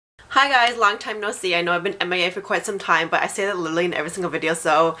Hi guys, long time no see. I know I've been MIA for quite some time, but I say that literally in every single video,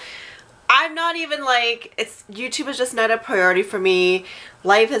 so I'm not even like, YouTube is just not a priority for me.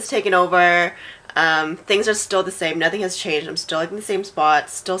 Life has taken over. Things are still the same. Nothing has changed. I'm still like in the same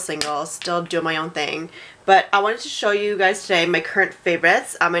spot, still single, still doing my own thing. But I wanted to show you guys today my current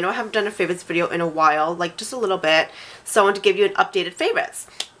favorites. I know I haven't done a favorites video in a while, like just a little bit, so I want to give you an updated favorites.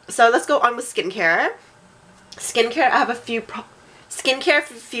 So let's go on with skincare. Skincare, I have a few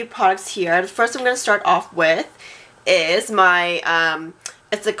products here. The first I'm going to start off with is my,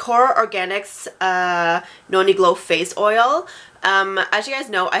 it's a Kora Organics Noni Glow Face Oil. As you guys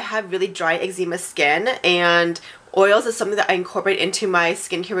know, I have really dry eczema skin, and oils is something that I incorporate into my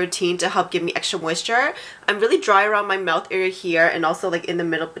skincare routine to help give me extra moisture. I'm really dry around my mouth area here and also like in the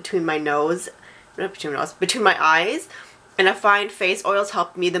middle between my nose, not between my nose, between my eyes. And I find face oils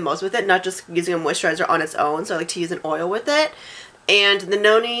help me the most with it, not just using a moisturizer on its own, so I like to use an oil with it. And the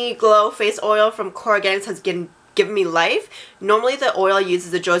Noni Glow Face Oil from Kora Organics has given me life. Normally the oil I use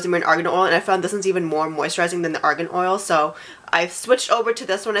is the Josie and Argan Oil, and I found this one's even more moisturizing than the Argan Oil, so I've switched over to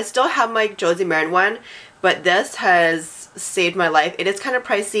this one. I still have my Josie Maran one, but this has saved my life. It is kind of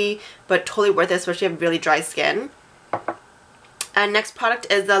pricey, but totally worth it, especially if you have really dry skin. And next product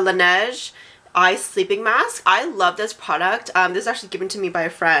is the Laneige Eye Sleeping Mask. I love this product. This is actually given to me by a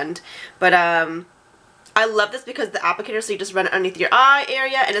friend, but I love this because the applicator, so you just run it underneath your eye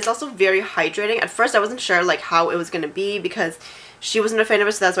area, and it's also very hydrating. At first I wasn't sure like how it was going to be because she wasn't a fan of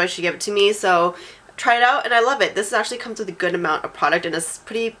it, so that's why she gave it to me. So try it out and I love it. This actually comes with a good amount of product and it's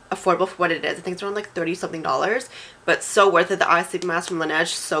pretty affordable for what it is. I think it's around like $30 something, but so worth it. The eye sleeping mask from Laneige,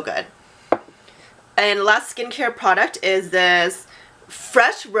 so good. And last skincare product is this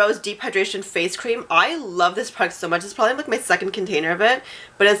Fresh Rose Deep Hydration Face Cream. I love this product so much. It's probably like my second container of it,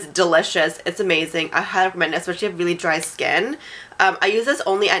 but it's delicious. It's amazing. I highly recommend it, especially if you have really dry skin. I use this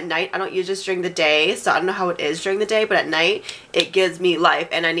only at night. I don't use this during the day, so I don't know how it is during the day, but at night it gives me life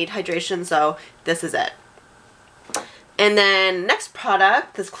and I need hydration, so this is it. And then next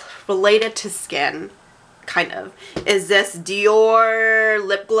product that's related to skin, kind of, is this Dior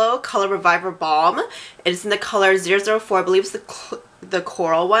Lip Glow Color Reviver Balm. It's in the color 004. I believe it's the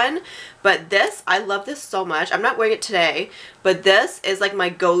coral one, but this, I love this so much. I'm not wearing it today, but this is like my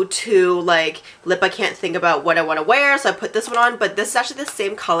go-to like lip. I can't think about what I want to wear, so I put this one on. But this is actually the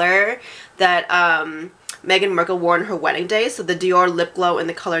same color that Meghan Markle wore on her wedding day, so the Dior Lip Glow in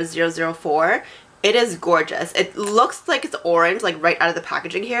the color 004. It is gorgeous. It looks like it's orange like right out of the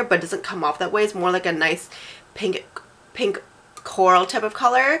packaging here, but it doesn't come off that way. It's more like a nice pink coral type of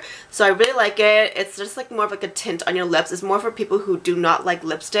color, so I really like it. It's just like more of like a tint on your lips. It's more for people who do not like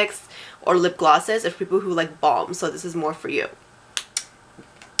lipsticks or lip glosses. It's people who like balm, so this is more for you.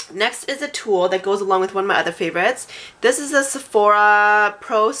 Next is a tool that goes along with one of my other favorites. This is a Sephora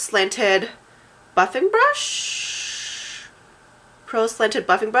Pro Slanted Buffing Brush.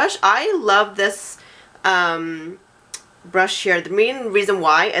 I love this brush here. The main reason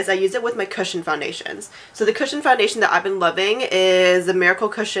why is I use it with my cushion foundations. So the cushion foundation that I've been loving is the Miracle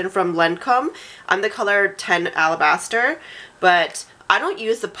Cushion from Lancome. I'm the color 10 Alabaster, but I don't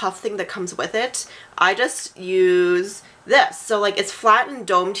use the puff thing that comes with it. I just use this. So like it's flat and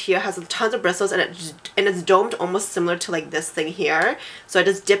domed here, has tons of bristles, and it's domed almost similar to like this thing here. So I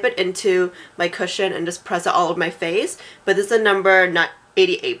just dip it into my cushion and just press it all over my face. But this is a number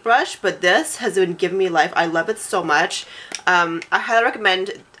 88 brush, but this has been giving me life. I love it so much. I highly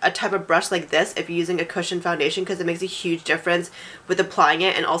recommend a type of brush like this if you're using a cushion foundation, because it makes a huge difference with applying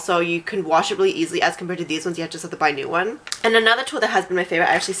it, and also you can wash it really easily as compared to these ones. You just have to buy a new one. And another tool that has been my favorite,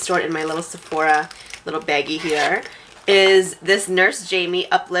 I actually stored in my little Sephora little baggie here, is this Nurse Jamie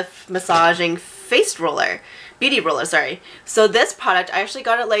Uplift Massaging Face Roller. Beauty roller, sorry. So this product, I actually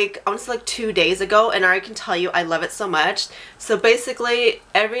got it like, I want to say like 2 days ago, and I can tell you I love it so much. So basically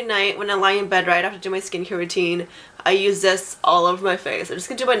every night when I lie in bed right after doing my skincare routine, I use this all over my face. I'm just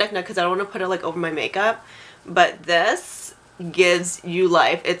gonna do my neck now because I don't want to put it like over my makeup, but this gives you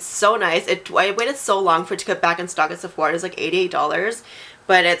life. It's so nice. I waited so long for it to get back in stock at Sephora. It was like $88,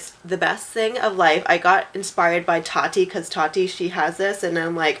 but it's the best thing of life. I got inspired by Tati because Tati, she has this, and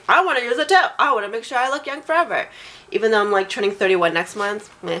I'm like, I want to use it too. I want to make sure I look young forever. Even though I'm like turning 31 next month,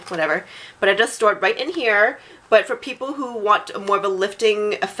 whatever. But I just stored right in here. But for people who want more of a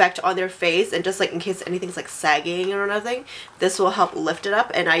lifting effect on their face, and just like in case anything's like sagging or nothing, this will help lift it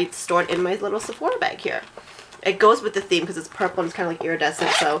up. And I stored in my little Sephora bag here. It goes with the theme because it's purple and it's kind of like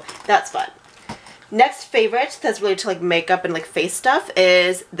iridescent, so that's fun. Next favorite that's related to like makeup and like face stuff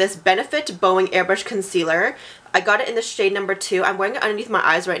is this Benefit Bowing Airbrush Concealer. I got it in the shade number 2. I'm wearing it underneath my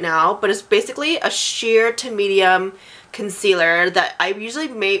eyes right now, but it's basically a sheer to medium concealer that I usually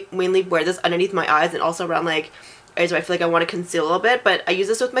mainly wear this underneath my eyes and also around like areas where I feel like I want to conceal a little bit, but I use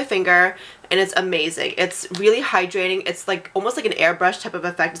this with my finger and it's amazing. It's really hydrating. It's like almost like an airbrush type of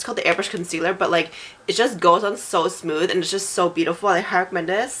effect. It's called the airbrush concealer, but like it just goes on so smooth and it's just so beautiful. I highly recommend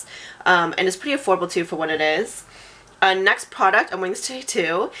this. And it's pretty affordable too for what it is. Next product, I'm wearing this today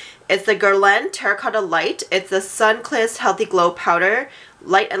too. It's the Guerlain Terracotta Light. It's the Sun Kissed Healthy Glow Powder.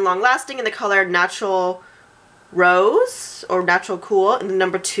 Light and long lasting in the color Natural Rose or Natural Cool in the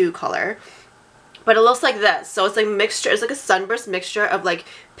number 2 color. But it looks like this. So it's like mixture. It's like a sunburst mixture of like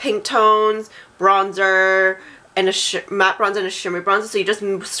pink tones, bronzer, and a matte bronzer and a shimmery bronzer. So you just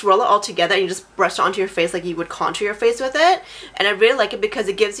swirl it all together and you just brush it onto your face like you would contour your face with it. And I really like it because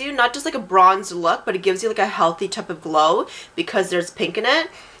it gives you not just like a bronzed look, but it gives you like a healthy type of glow because there's pink in it.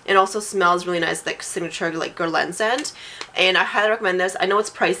 It also smells really nice, like signature like Guerlain scent. And I highly recommend this. I know it's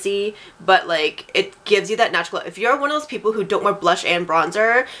pricey, but like it gives you that natural glow. If you're one of those people who don't wear blush and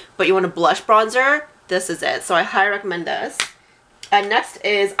bronzer, but you want a blush bronzer, this is it. So I highly recommend this. Next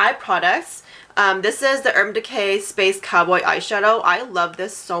is eye products. This is the Urban Decay Space Cowboy eyeshadow. I love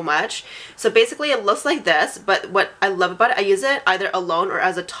this so much. So basically it looks like this, but what I love about it, I use it either alone or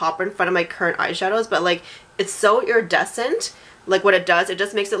as a topper in front of my current eyeshadows, but like it's so iridescent. Like what it does, it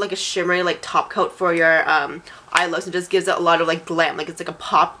just makes it like a shimmery like top coat for your eye looks and just gives it a lot of like glam. Like it's like a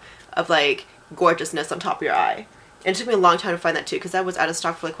pop of like gorgeousness on top of your eye. And it took me a long time to find that too because that was out of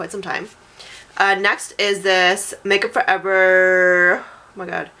stock for like quite some time. Next is this Makeup Forever, oh my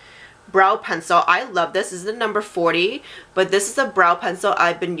god, brow pencil. I love this. This is the number 40, but this is a brow pencil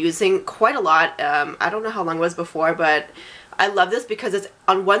I've been using quite a lot. I don't know how long it was before, but I love this because it's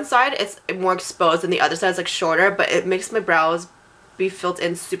on one side it's more exposed and the other side is like shorter, but it makes my brows be filled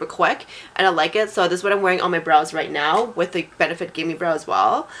in super quick and I like it. So this is what I'm wearing on my brows right now with the Benefit Gimme Brow as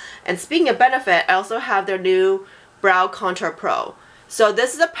well. And speaking of Benefit, I also have their new Brow Contour Pro. So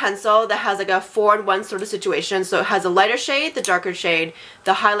this is a pencil that has like a 4-in-1 sort of situation. So it has a lighter shade, the darker shade,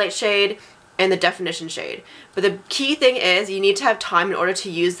 the highlight shade, and the definition shade. But the key thing is you need to have time in order to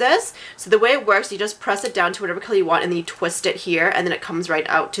use this. So the way it works, you just press it down to whatever color you want and then you twist it here and then it comes right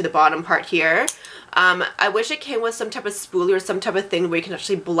out to the bottom part here. I wish it came with some type of spoolie or some type of thing where you can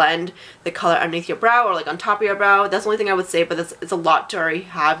actually blend the color underneath your brow or like on top of your brow. That's the only thing I would say, but it's a lot to already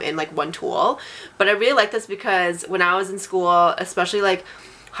have in like one tool. But I really like this because when I was in school, especially like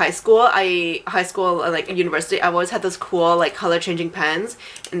high school and like university, I've always had those cool like color changing pens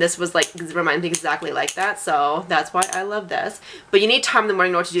and this was like reminds me exactly like that. So that's why I love this. But you need time in the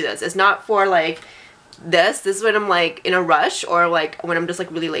morning in order to do this. It's not for like this is when I'm like in a rush or like when I'm just like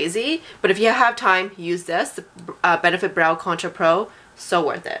really lazy, but if you have time, use this, the Benefit Brow Contour Pro. So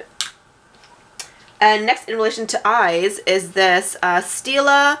worth it. And next in relation to eyes is this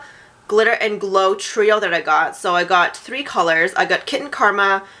Stila Glitter and Glow trio that I got. So I got 3 colors. I got Kitten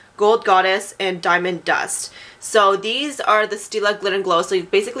Karma, Gold Goddess, and Diamond Dust. So these are the Stila Glitter and Glow. So you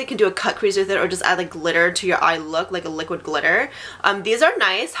basically can do a cut crease with it or just add like glitter to your eye look, like a liquid glitter. These are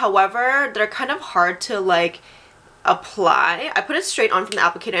nice. However, they're kind of hard to like apply. I put it straight on from the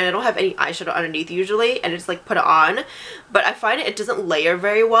applicator and I don't have any eyeshadow underneath usually and I just like put it on, but I find it doesn't layer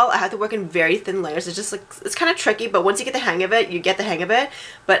very well. I have to work in very thin layers. It's just like it's kind of tricky, but once you get the hang of it, you get the hang of it.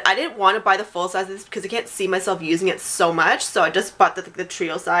 But I didn't want to buy the full size of this because I can't see myself using it so much, so I just bought the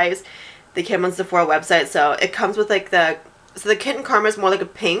trio size. They came on Sephora website, so it comes with like the Kitten Karma is more like a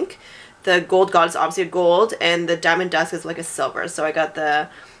pink, the Gold Goddess is obviously a gold, and the Diamond Dust is like a silver. So I got the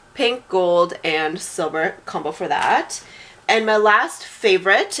pink, gold, and silver combo for that. And my last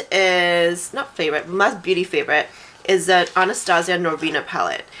favorite is, not favorite, my last beauty favorite is the Anastasia Norvina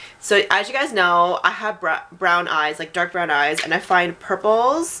palette. So as you guys know, I have brown eyes, like dark brown eyes, and I find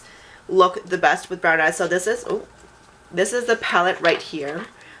purples look the best with brown eyes. So this is the palette right here.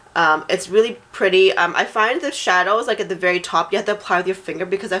 It's really pretty. I find the shadows like at the very top you have to apply with your finger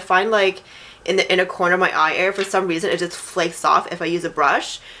because I find like in the inner corner of my eye area for some reason it just flakes off if I use a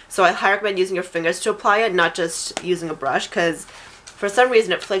brush. So I highly recommend using your fingers to apply it, not just using a brush, because for some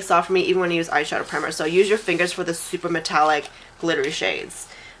reason it flakes off for me even when you use eyeshadow primer. So use your fingers for the super metallic glittery shades.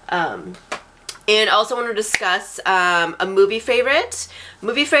 And I also want to discuss a movie favorite.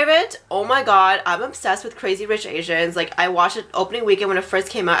 Oh my god, I'm obsessed with Crazy Rich Asians. Like, I watched it opening weekend when it first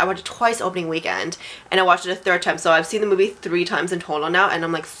came out. I watched it twice opening weekend, and I watched it a 3rd time. So I've seen the movie 3 times in total now, and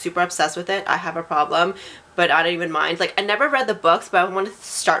I'm like super obsessed with it. I have a problem, but I don't even mind. Like, I never read the books, but I want to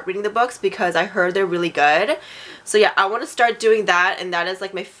start reading the books because I heard they're really good. So yeah, I want to start doing that, and that is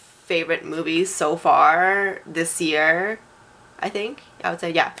like my favorite movie so far this year. I think. I would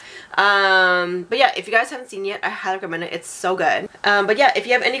say, yeah. But yeah, if you guys haven't seen it yet, I highly recommend it. It's so good. But yeah, if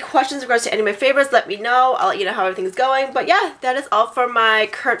you have any questions in regards to any of my favorites, let me know. I'll let you know how everything's going. But yeah, that is all for my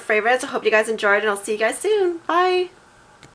current favorites. I hope you guys enjoyed, and I'll see you guys soon. Bye!